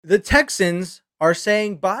The Texans are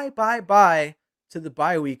saying bye, bye, bye to the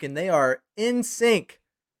bye week, and they are in sync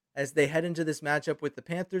as they head into this matchup with the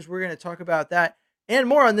Panthers. We're going to talk about that and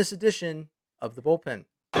more on this edition of the Bullpen.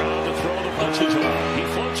 Stroud to throw the punches on. He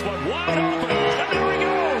floats one wide open, and there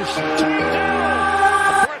he goes.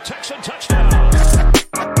 Touchdown for a Texan touchdown.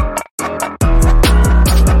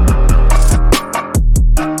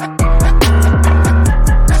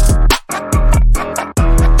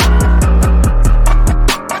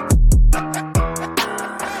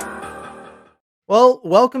 Well,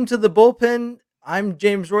 welcome to the Bullpen. I'm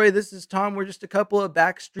James Roy. This is Tom. We're just a couple of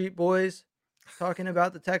backstreet boys talking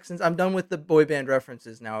about the Texans. I'm done with the boy band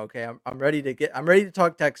references now. Okay, I'm ready to I'm ready to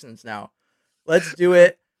talk Texans now. Let's do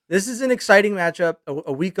it. This is an exciting matchup.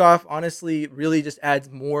 A week off, honestly, really just adds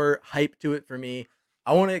more hype to it for me.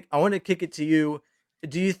 I want to kick it to you.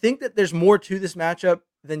 Do you think that there's more to this matchup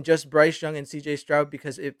than just Bryce Young and CJ Stroud?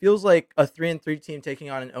 Because it feels like a 3-3 team taking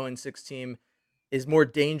on an 0-6 team is more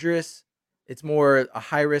dangerous. It's more a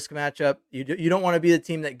high risk matchup. You don't want to be the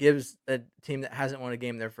team that gives a team that hasn't won a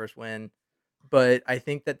game their first win. But I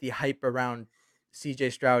think that the hype around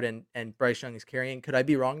CJ Stroud and Bryce Young is carrying. Could I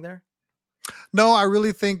be wrong there? No, I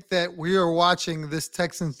really think that we are watching this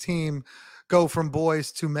Texans team go from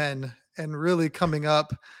boys to men and really coming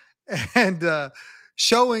up and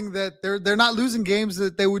showing that they're not losing games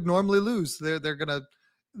that they would normally lose. They're gonna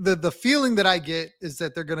the feeling that I get is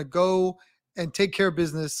that they're gonna go and take care of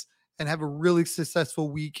business and have a really successful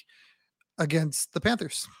week against the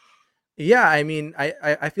Panthers. Yeah, I mean,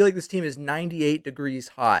 I feel like this team is 98 degrees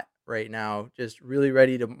hot right now, just really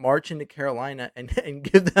ready to march into Carolina and, and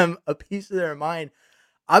give them a piece of their mind.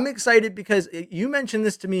 I'm excited because you mentioned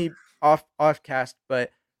this to me off cast,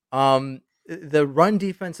 but the run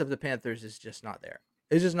defense of the Panthers is just not there.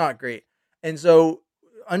 It's just not great. And so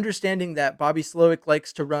understanding that Bobby Slowick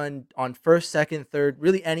likes to run on first, second, third,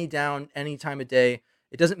 really any down, any time of day.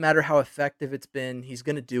 It doesn't matter how effective it's been. He's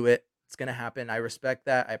going to do it. It's going to happen. I respect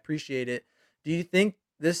that. I appreciate it. Do you think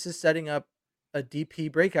this is setting up a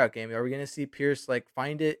DP breakout game? Are we going to see Pierce like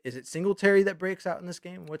find it? Is it Singletary that breaks out in this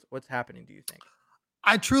game? What's happening? Do you think?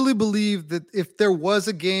 I truly believe that if there was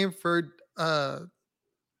a game for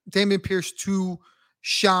Damian Pierce to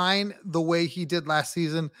shine the way he did last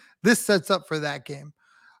season, this sets up for that game.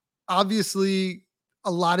 Obviously,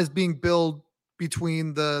 a lot is being built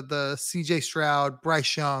between the CJ Stroud,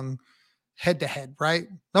 Bryce Young head to head, right?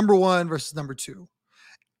 Number one versus number two.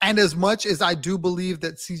 And as much as I do believe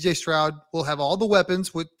that CJ Stroud will have all the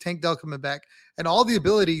weapons with Tank Dell coming back and all the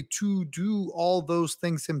ability to do all those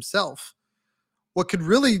things himself, what could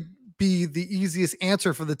really be the easiest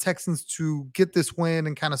answer for the Texans to get this win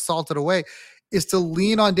and kind of salt it away is to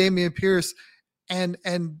lean on Damian Pierce and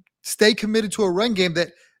stay committed to a run game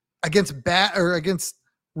that against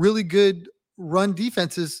really good run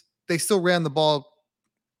defenses, they still ran the ball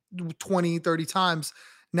 20, 30 times.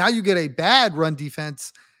 Now you get a bad run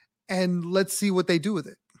defense and let's see what they do with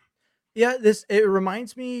it. Yeah, this it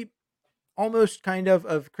reminds me almost kind of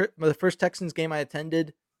the first Texans game I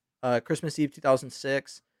attended, Christmas Eve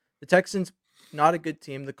 2006. The Texans, not a good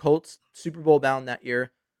team. The Colts, Super Bowl bound that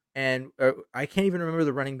year. And I can't even remember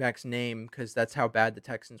the running back's name because that's how bad the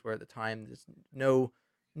Texans were at the time. There's no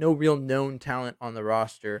real known talent on the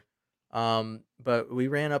roster. But we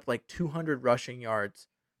ran up like 200 rushing yards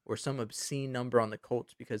or some obscene number on the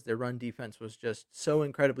Colts because their run defense was just so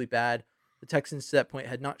incredibly bad. The Texans to that point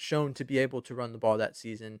had not shown to be able to run the ball that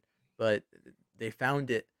season, but they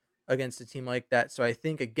found it against a team like that. So I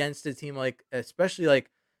think against a team like, especially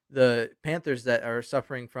like the Panthers that are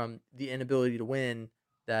suffering from the inability to win,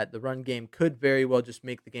 that the run game could very well just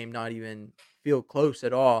make the game not even feel close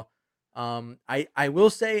at all. I will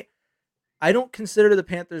say I don't consider the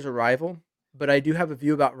Panthers a rival, but I do have a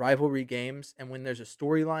view about rivalry games. And when there's a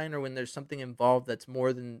storyline or when there's something involved that's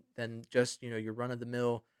more than just your run of the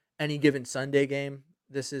mill any given Sunday game,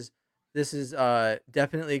 this is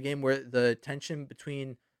definitely a game where the tension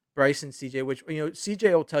between Bryce and CJ, which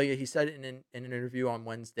CJ will tell you, he said it in an interview on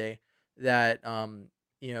Wednesday that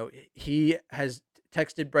he has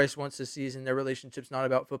texted Bryce once this season. Their relationship's not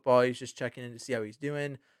about football. He's just checking in to see how he's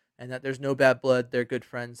doing, and that there's no bad blood. They're good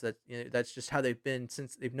friends. That's just how they've been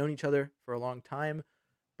since they've known each other for a long time.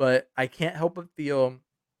 But I can't help but feel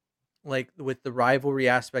like with the rivalry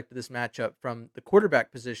aspect of this matchup from the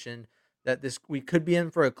quarterback position that this we could be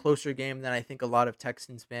in for a closer game than I think a lot of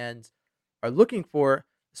Texans fans are looking for,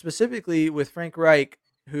 specifically with Frank Reich,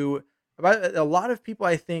 who about a lot of people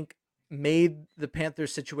I think made the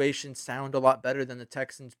Panthers situation sound a lot better than the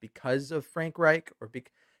Texans because of Frank Reich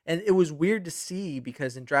and it was weird to see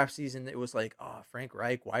because in draft season it was like, oh, Frank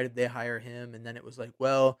Reich, why did they hire him? And then it was like,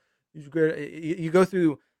 well, he's good. You go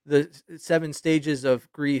through the 7 stages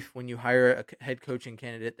of grief when you hire a head coaching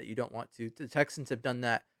candidate that you don't want to. The Texans have done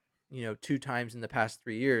that, 2 times in the past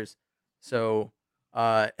 3 years. So,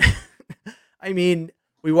 uh, I mean,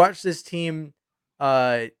 we watched this team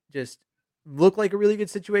just look like a really good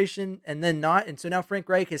situation and then not. And so now Frank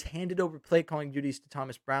Reich has handed over play calling duties to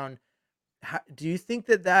Thomas Brown. Do you think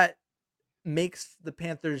that makes the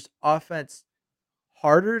Panthers offense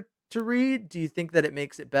harder to read? Do you think that it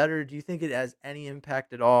makes it better? Do you think it has any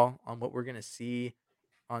impact at all on what we're going to see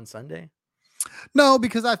on Sunday? No,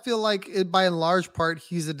 because I feel like by and large part,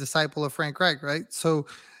 he's a disciple of Frank Reich, right? So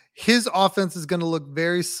his offense is going to look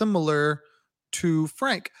very similar to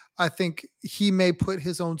Frank. I think he may put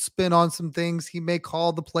his own spin on some things. He may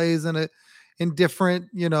call the plays in different,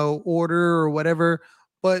 order or whatever.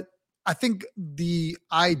 But I think the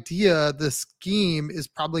idea, the scheme is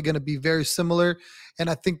probably going to be very similar. And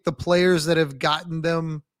I think the players that have gotten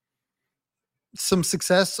them some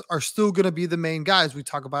success are still going to be the main guys. We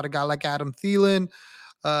talk about a guy like Adam Thielen.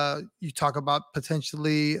 You talk about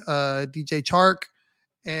potentially DJ Chark,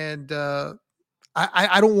 and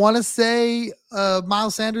I don't want to say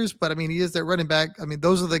Miles Sanders, but I mean he is their running back. I mean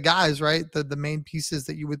those are the guys, right? The main pieces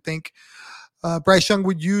that you would think Bryce Young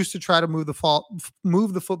would use to try to move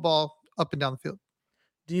the football up and down the field.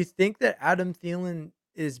 Do you think that Adam Thielen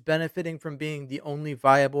is benefiting from being the only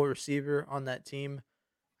viable receiver on that team?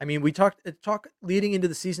 I mean, we talk leading into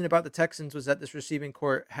the season about the Texans was that this receiving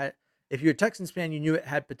core had, if you're a Texans fan, you knew it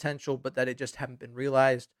had potential, but that it just hadn't been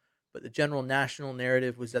realized. But the general national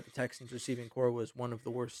narrative was that the Texans receiving core was one of the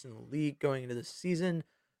worst in the league going into this season.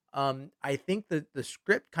 I think that the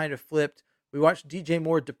script kind of flipped. We watched DJ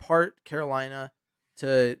Moore depart Carolina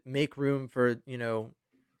to make room for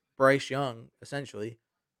Bryce Young, essentially.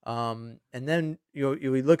 And then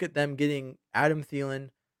we look at them getting Adam Thielen,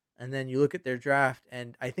 and then you look at their draft,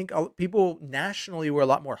 and I think people nationally were a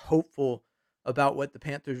lot more hopeful about what the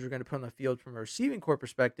Panthers were going to put on the field from a receiving core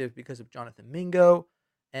perspective because of Jonathan Mingo,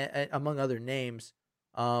 and among other names.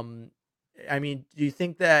 Um, I mean, do you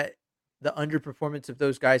think that the underperformance of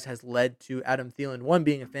those guys has led to Adam Thielen, one,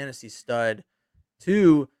 being a fantasy stud,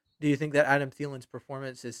 two, do you think that Adam Thielen's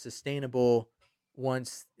performance is sustainable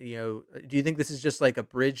once, do you think this is just like a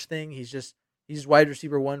bridge thing? He's wide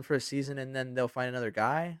receiver one for a season and then they'll find another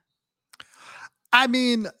guy? I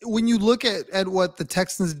mean, when you look at what the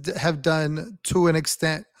Texans have done to an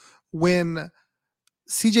extent, when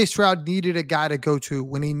CJ Stroud needed a guy to go to,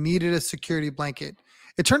 when he needed a security blanket,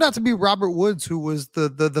 it turned out to be Robert Woods, who was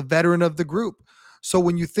the veteran of the group. So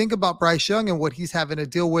when you think about Bryce Young and what he's having to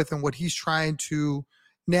deal with and what he's trying to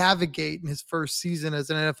navigate in his first season as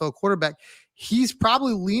an NFL quarterback, he's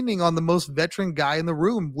probably leaning on the most veteran guy in the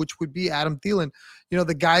room, which would be Adam Thielen.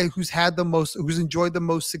 The guy who's enjoyed the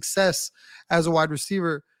most success as a wide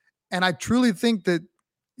receiver. And I truly think that,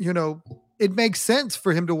 it makes sense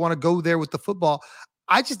for him to want to go there with the football.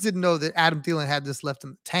 I just didn't know that Adam Thielen had this left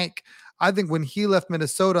in the tank. I think when he left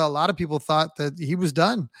Minnesota, a lot of people thought that he was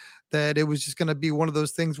done, that it was just going to be one of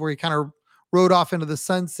those things where he kind of rode off into the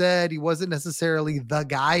sunset. He wasn't necessarily the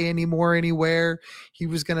guy anymore anywhere. He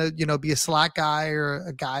was going to, be a slot guy or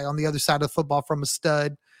a guy on the other side of the football from a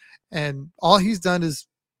stud. And all he's done is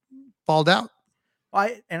balled out.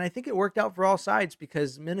 I think it worked out for all sides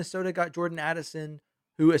because Minnesota got Jordan Addison,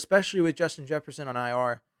 who, especially with Justin Jefferson on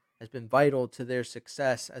IR, has been vital to their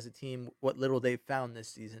success as a team, what little they've found this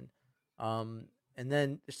season. And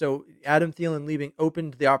then, so Adam Thielen leaving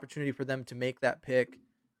opened the opportunity for them to make that pick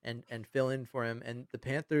and fill in for him. And the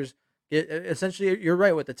Panthers essentially, you're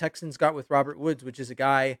right, what the Texans got with Robert Woods, which is a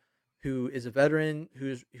guy who is a veteran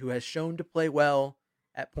who has shown to play well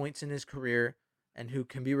at points in his career and who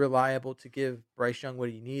can be reliable to give Bryce Young what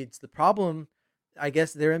he needs. The problem, I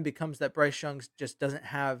guess, therein becomes that Bryce Young just doesn't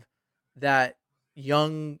have that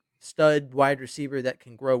young stud wide receiver that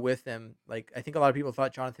can grow with him. Like, I think a lot of people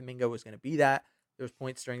thought Jonathan Mingo was going to be that. There was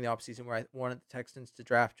points during the offseason where I wanted the Texans to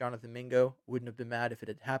draft Jonathan Mingo. Wouldn't have been mad if it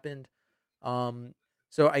had happened.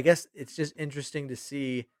 So I guess it's just interesting to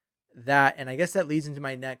see that. And I guess that leads into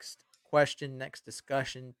my next question, next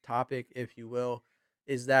discussion topic, if you will,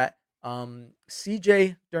 is that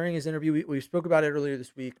CJ, during his interview, we spoke about it earlier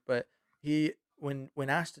this week, but he, when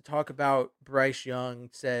asked to talk about Bryce Young,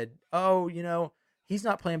 said, "Oh, he's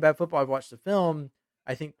not playing bad football. I've watched the film.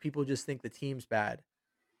 I think people just think the team's bad,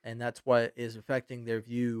 and that's what is affecting their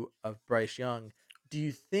view of Bryce Young." Do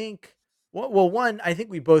you think? Well, one, I think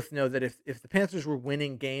we both know that if the Panthers were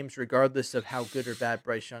winning games, regardless of how good or bad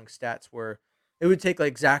Bryce Young's stats were, it would take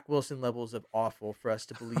like Zach Wilson levels of awful for us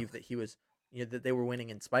to believe that he was, that they were winning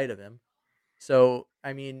in spite of him. So,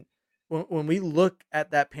 I mean, when we look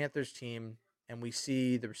at that Panthers team and we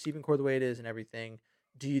see the receiving core the way it is and everything,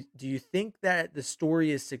 Do you think that the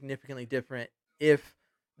story is significantly different if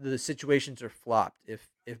the situations are flopped?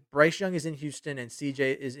 If Bryce Young is in Houston and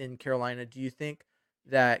CJ is in Carolina, do you think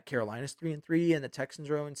that Carolina's 3-3 and the Texans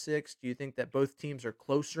are 0-6? Do you think that both teams are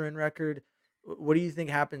closer in record? What do you think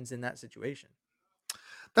happens in that situation?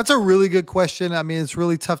 That's a really good question. I mean, it's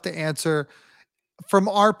really tough to answer. From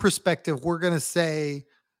our perspective, we're going to say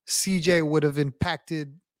CJ would have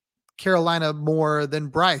impacted Carolina more than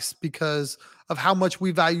Bryce because of how much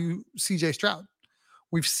we value CJ Stroud.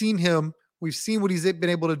 We've seen him. We've seen what he's been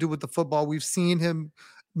able to do with the football. We've seen him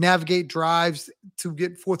navigate drives to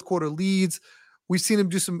get fourth quarter leads. We've seen him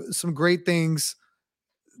do some great things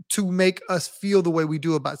to make us feel the way we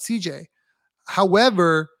do about CJ.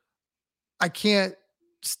 However, I can't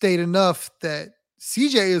state enough that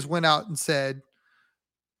CJ has went out and said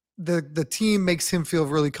the team makes him feel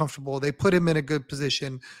really comfortable. They put him in a good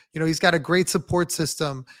position. He's got a great support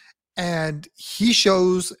system, and he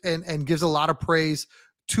shows and gives a lot of praise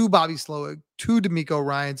to Bobby Slowick, to D'Amico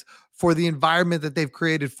Ryans for the environment that they've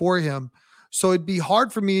created for him. So it'd be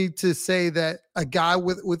hard for me to say that a guy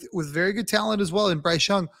with very good talent as well in Bryce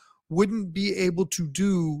Young wouldn't be able to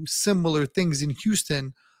do similar things in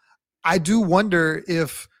Houston. I do wonder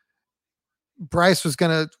if Bryce was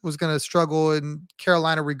gonna struggle in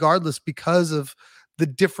Carolina regardless because of the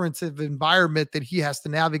difference of environment that he has to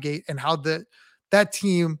navigate and how that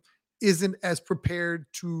team isn't as prepared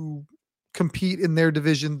to compete in their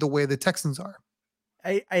division the way the Texans are.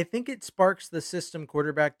 I think it sparks the system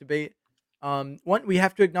quarterback debate. One, we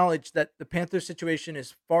have to acknowledge that the Panthers situation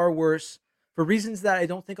is far worse for reasons that I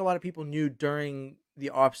don't think a lot of people knew during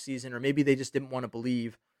the offseason, or maybe they just didn't want to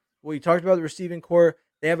believe. Well, you talked about the receiving core.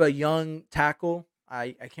 They have a young tackle.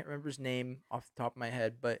 I can't remember his name off the top of my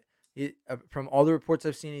head, but from all the reports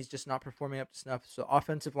I've seen, he's just not performing up to snuff. So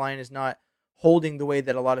offensive line is not holding the way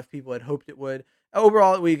that a lot of people had hoped it would.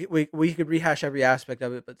 Overall, we could rehash every aspect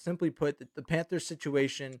of it, but simply put, the Panthers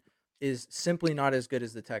situation is simply not as good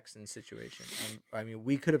as the Texans situation. And I mean,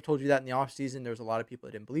 we could have told you that in the offseason. There was a lot of people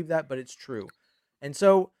that didn't believe that, but it's true. And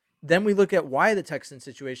so then we look at why the Texans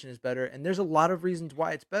situation is better, and there's a lot of reasons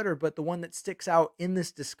why it's better, but the one that sticks out in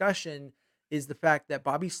this discussion is the fact that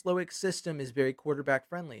Bobby Slowick's system is very quarterback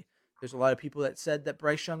friendly. There's a lot of people that said that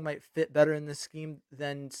Bryce Young might fit better in this scheme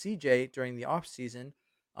than CJ during the offseason.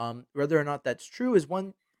 Whether or not that's true is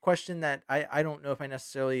one question that I don't know if I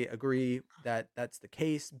necessarily agree that that's the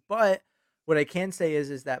case. But what I can say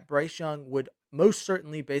is that Bryce Young would most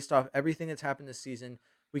certainly, based off everything that's happened this season,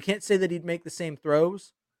 we can't say that he'd make the same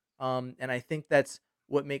throws. And I think that's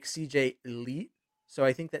what makes CJ elite. So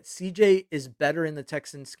I think that CJ is better in the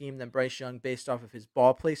Texans scheme than Bryce Young based off of his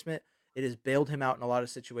ball placement. It has bailed him out in a lot of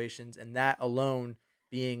situations, and that alone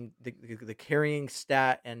being the carrying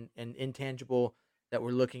stat and intangible that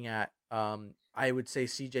we're looking at, I would say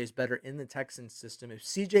CJ is better in the Texans system. If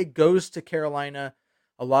CJ goes to Carolina,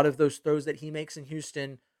 a lot of those throws that he makes in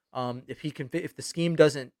Houston, if the scheme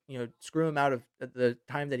doesn't screw him out of the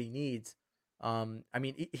time that he needs, I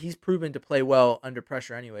mean he's proven to play well under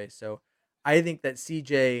pressure anyway. So I think that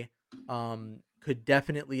CJ could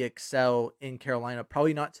definitely excel in Carolina,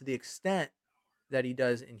 probably not to the extent that he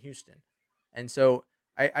does in Houston. And so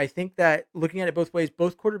I think that looking at it both ways,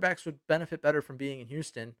 both quarterbacks would benefit better from being in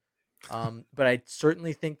Houston. But I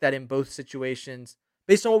certainly think that in both situations,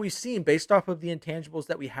 based on what we've seen, based off of the intangibles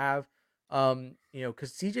that we have,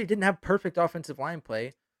 because CJ didn't have perfect offensive line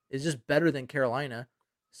play, is just better than Carolina.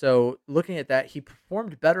 So looking at that, he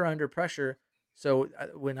performed better under pressure. So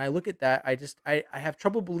when I look at that, I have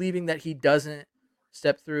trouble believing that he doesn't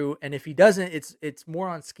step through. And if he doesn't, it's more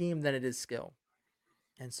on scheme than it is skill.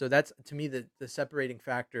 And so that's, to me, the separating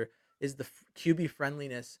factor is the QB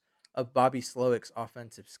friendliness of Bobby Slowick's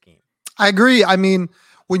offensive scheme. I agree. I mean,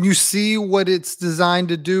 when you see what it's designed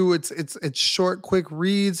to do, it's short, quick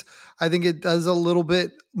reads. I think it does a little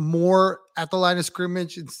bit more at the line of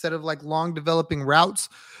scrimmage instead of like long developing routes,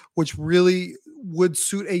 which really would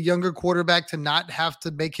suit a younger quarterback to not have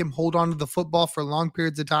to make him hold on to the football for long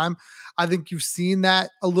periods of time. I think you've seen that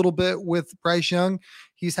a little bit with Bryce Young.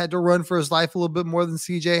 He's had to run for his life a little bit more than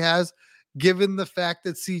CJ has, given the fact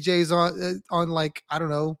that CJ's on like, I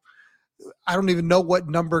don't even know what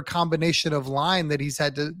number combination of line that he's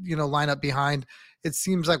had to, line up behind. It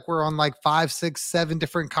seems like we're on like 5, 6, 7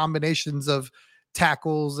 different combinations of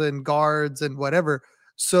tackles and guards and whatever.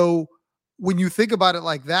 So when you think about it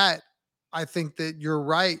like that, I think that you're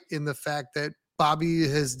right in the fact that Bobby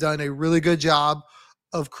has done a really good job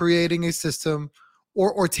of creating a system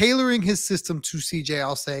or tailoring his system to CJ,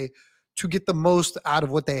 I'll say, to get the most out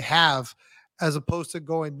of what they have, as opposed to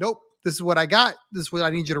going, nope, this is what I got. This is what I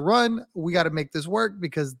need you to run. We got to make this work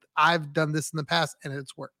because I've done this in the past and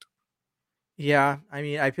it's worked. Yeah, I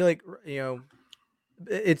mean, I feel like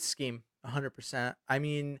it's scheme 100%. I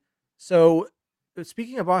mean, so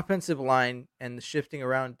speaking of offensive line and the shifting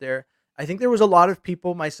around there, I think there was a lot of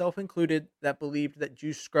people, myself included, that believed that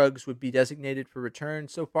Juice Scruggs would be designated for return.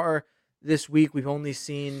 So far this week, we've only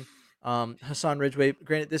seen Hassan Ridgeway.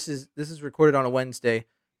 Granted, this is recorded on a Wednesday.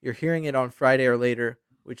 You're hearing it on Friday or later,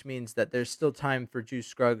 which means that there's still time for Juice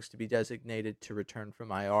Scruggs to be designated to return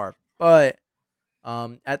from IR. But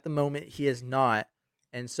at the moment, he is not.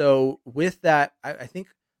 And so, with that, I think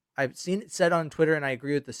I've seen it said on Twitter, and I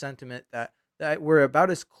agree with the sentiment that we're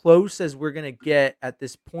about as close as we're going to get at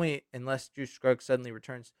this point, unless Juice Scruggs suddenly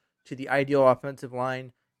returns to the ideal offensive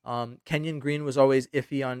line. Kenyon Green was always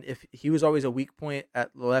iffy on if he was always a weak point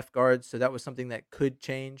at the left guard, so that was something that could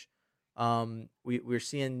change. We're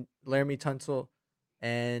seeing Laramie Tunsil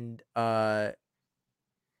and we're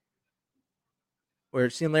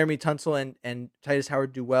seeing Laramie Tunsil and Titus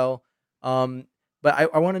Howard do well. But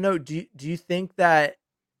I want to know, do you think that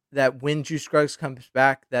when Juice Scruggs comes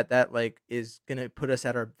back, that like is gonna put us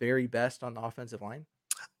at our very best on the offensive line?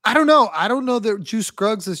 I don't know. I don't know that Juice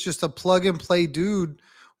Scruggs is just a plug and play dude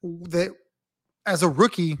that as a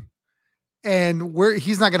rookie and where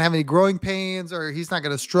he's not going to have any growing pains or he's not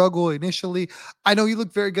going to struggle initially. I know he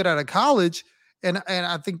looked very good out of college. And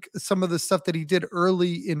I think some of the stuff that he did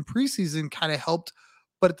early in preseason kind of helped.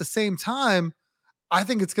 But at the same time, I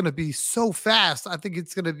think it's going to be so fast. I think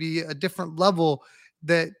it's going to be a different level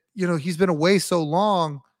that, he's been away so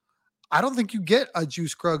long. I don't think you get a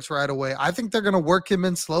Juice Scruggs right away. I think they're going to work him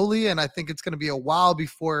in slowly. And I think it's going to be a while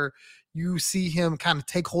before you see him kind of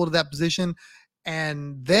take hold of that position.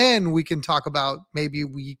 And then we can talk about maybe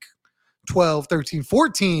week 12, 13,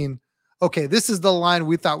 14. Okay, this is the line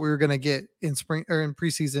we thought we were going to get in spring or in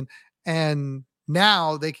preseason. And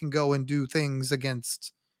now they can go and do things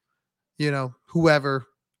against, whoever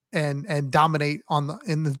and dominate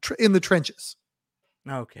in the trenches.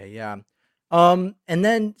 Okay, yeah. And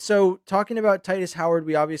then so talking about Titus Howard,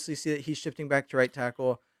 we obviously see that he's shifting back to right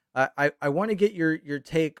tackle. I want to get your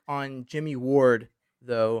take on Jimmy Ward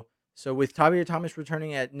though. So with Tavir Thomas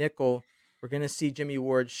returning at nickel, we're gonna see Jimmy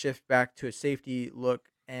Ward shift back to a safety look.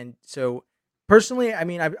 And so personally, I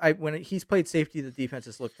mean, I when he's played safety, the defense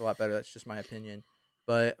has looked a lot better. That's just my opinion.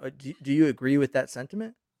 But do you agree with that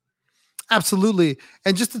sentiment? Absolutely.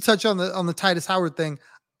 And just to touch on the Titus Howard thing,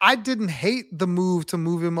 I didn't hate the move to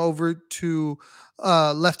move him over to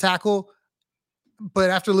left tackle. But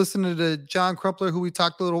after listening to John Crumpler, who we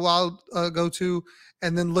talked a little while ago to,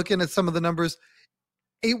 and then looking at some of the numbers,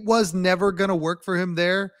 it was never going to work for him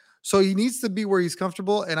there. So he needs to be where he's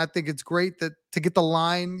comfortable. And I think it's great that to get the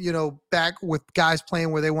line, back with guys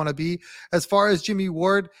playing where they want to be. As far as Jimmy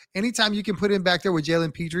Ward, anytime you can put him back there with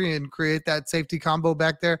Jalen Petrie and create that safety combo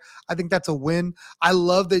back there, I think that's a win. I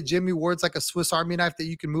love that Jimmy Ward's like a Swiss Army knife that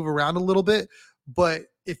you can move around a little bit. But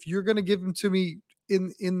if you're going to give him to me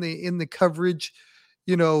in the coverage,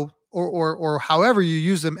 or however you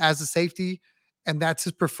use him as a safety, and that's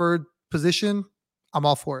his preferred position, I'm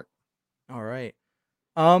all for it. All right.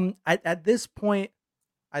 At this point,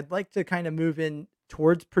 I'd like to kind of move in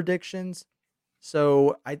towards predictions.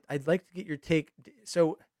 So I'd like to get your take.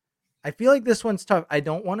 So I feel like this one's tough. I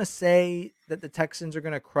don't want to say that the Texans are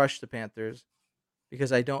going to crush the Panthers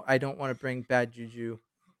because I don't want to bring bad juju.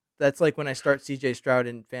 That's like when I start CJ Stroud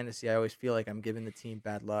in fantasy, I always feel like I'm giving the team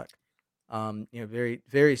bad luck. Very,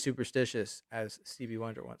 very superstitious, as Stevie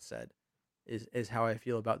Wonder once said, is how I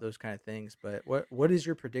feel about those kind of things. But what is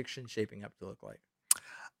your prediction shaping up to look like?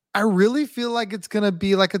 I really feel like it's going to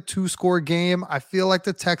be like a 2-score game. I feel like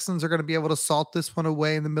the Texans are going to be able to salt this one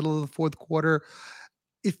away in the middle of the fourth quarter.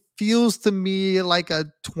 It feels to me like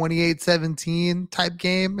a 28-17 type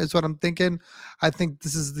game is what I'm thinking. I think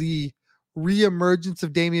this is the reemergence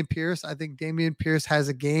of Dameon Pierce. I think Dameon Pierce has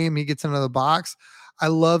a game. He gets into the box. I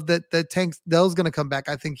love that Tank Dell's going to come back.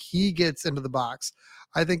 I think he gets into the box.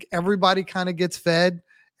 I think everybody kind of gets fed.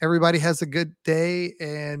 Everybody has a good day,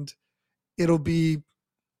 and it'll be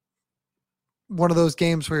one of those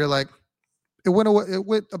games where you're like, it went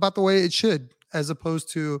about the way it should, as opposed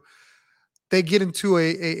to they get into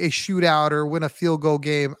a shootout or win a field goal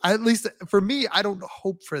game. At least for me, I don't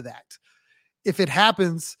hope for that. If it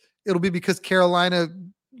happens, it'll be because Carolina,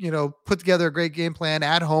 put together a great game plan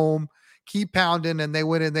at home, keep pounding, and they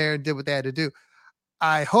went in there and did what they had to do.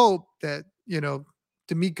 I hope that,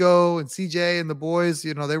 D'Amico and CJ and the boys,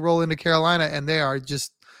 they roll into Carolina and they are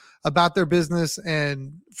just about their business,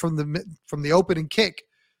 and from the opening kick,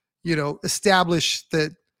 establish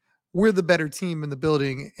that we're the better team in the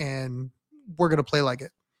building and we're going to play like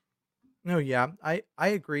it. No, yeah, I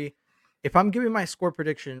agree. If I'm giving my score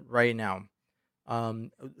prediction right now,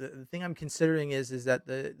 the thing I'm considering is that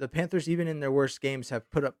the Panthers, even in their worst games, have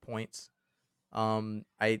put up points.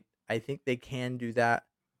 I think they can do that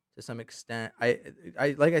to some extent. I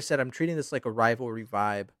like I said, I'm treating this like a rivalry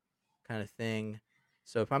vibe kind of thing.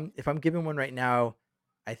 So if I'm giving one right now,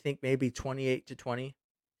 I think maybe 28-20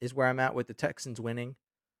 is where I'm at with the Texans winning.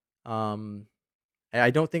 Um, and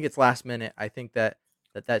I don't think it's last minute. I think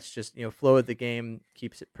that's just flow of the game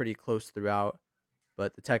keeps it pretty close throughout.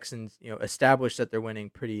 But the Texans established that they're winning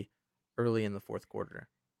pretty early in the fourth quarter.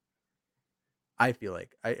 I feel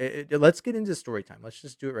like let's get into story time. Let's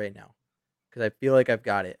just do it right now because I feel like I've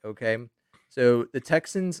got it. Okay, so the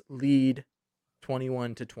Texans lead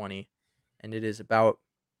 21-20, and it is about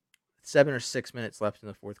 7 or 6 minutes left in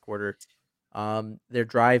the fourth quarter. They're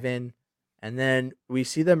driving, and then we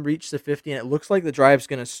see them reach the 50, and it looks like the drive's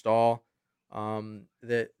gonna stall.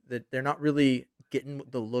 That they're not really getting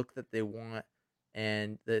the look that they want,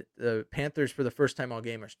 and the Panthers for the first time all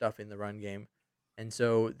game are stuffing the run game, and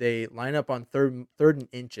so they line up on third and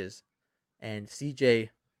inches, and CJ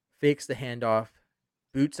fakes the handoff,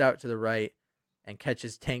 boots out to the right, and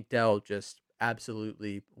catches Tank Dell just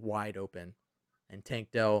absolutely wide open, and Tank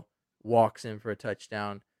Dell walks in for a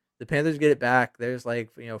touchdown. The Panthers get it back. There's like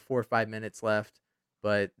 4 or 5 minutes left,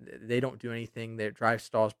 but they don't do anything. Their drive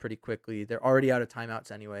stalls pretty quickly. They're already out of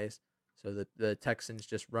timeouts anyways, so the Texans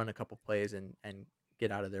just run a couple plays and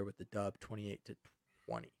get out of there with the dub, 28-20.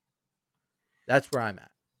 That's where I'm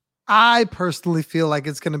at. I personally feel like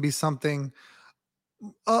it's going to be something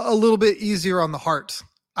a little bit easier on the heart.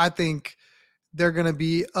 I think they're going to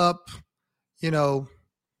be up, you know,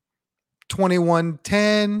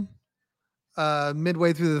 21-10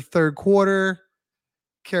 midway through the third quarter.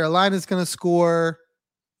 Carolina's going to score,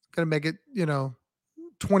 going to make it,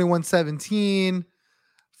 21-17.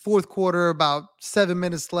 Fourth quarter, about 7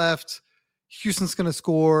 minutes left. Houston's going to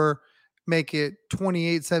score, make it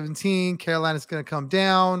 28-17. Carolina's going to come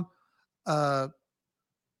down.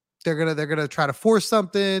 They're gonna try to force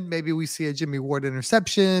something. Maybe we see a Jimmy Ward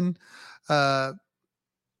interception.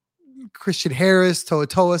 Christian Harris,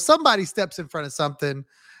 Toa. Somebody steps in front of something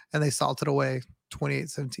and they salt it away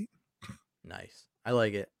 28-17. Nice. I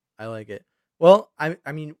like it. I like it. Well, I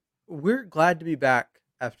mean, we're glad to be back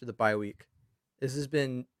after the bye week. This has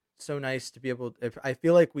been so nice to be able. If I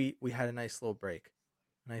feel like we had a nice little break,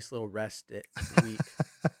 a nice little rest week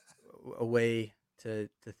away to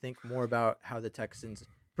think more about how the Texans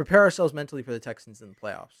prepare ourselves mentally for the Texans in the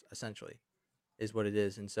playoffs. Essentially, is what it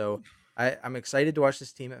is. And so I'm excited to watch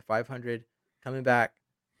this team at 500 coming back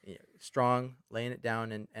strong, laying it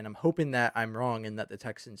down, and I'm hoping that I'm wrong and that the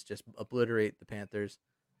Texans just obliterate the Panthers.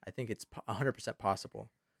 I think it's 100% possible.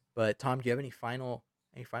 But Tom, do you have any final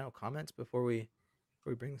comments before we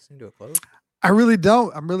bring this thing to a close? I really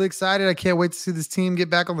don't. I'm really excited. I can't wait to see this team get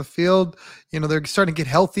back on the field. They're starting to get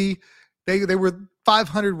healthy. They were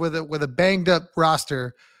 500 with a banged up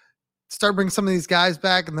roster. Start bringing some of these guys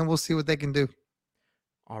back, and then we'll see what they can do.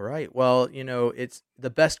 All right. Well, it's the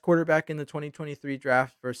best quarterback in the 2023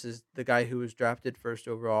 draft versus the guy who was drafted first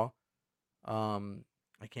overall.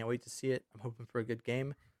 I can't wait to see it. I'm hoping for a good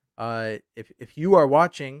game. If you are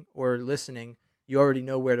watching or listening, you already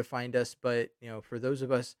know where to find us. But for those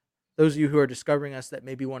of you who are discovering us that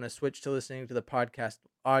maybe want to switch to listening to the podcast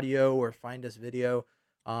audio or find us video,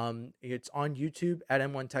 it's on YouTube at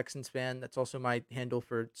M1 Texans fan. That's also my handle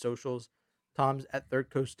for socials. Tom's at Third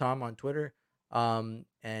Coast Tom on Twitter.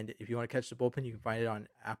 And if you want to catch the bullpen, you can find it on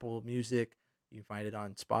Apple Music. You can find it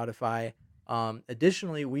on Spotify.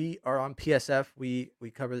 Additionally, we are on PSF. We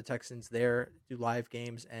cover the Texans there, do live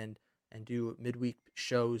games and do midweek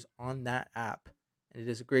shows on that app. And it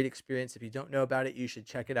is a great experience. If you don't know about it, you should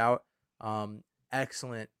check it out.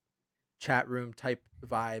 Excellent chat room type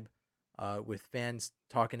vibe with fans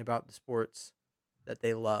talking about the sports that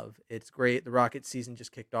they love. It's great. The Rockets season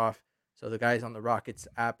just kicked off. So the guys on the Rockets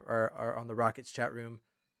app are on the Rockets chat room.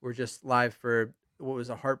 We're just live for what was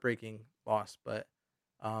a heartbreaking loss, but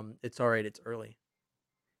it's all right. It's early.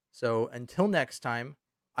 So until next time,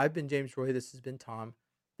 I've been James Roy. This has been Tom.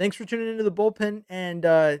 Thanks for tuning into the bullpen and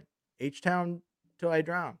H-Town till I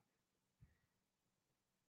drown.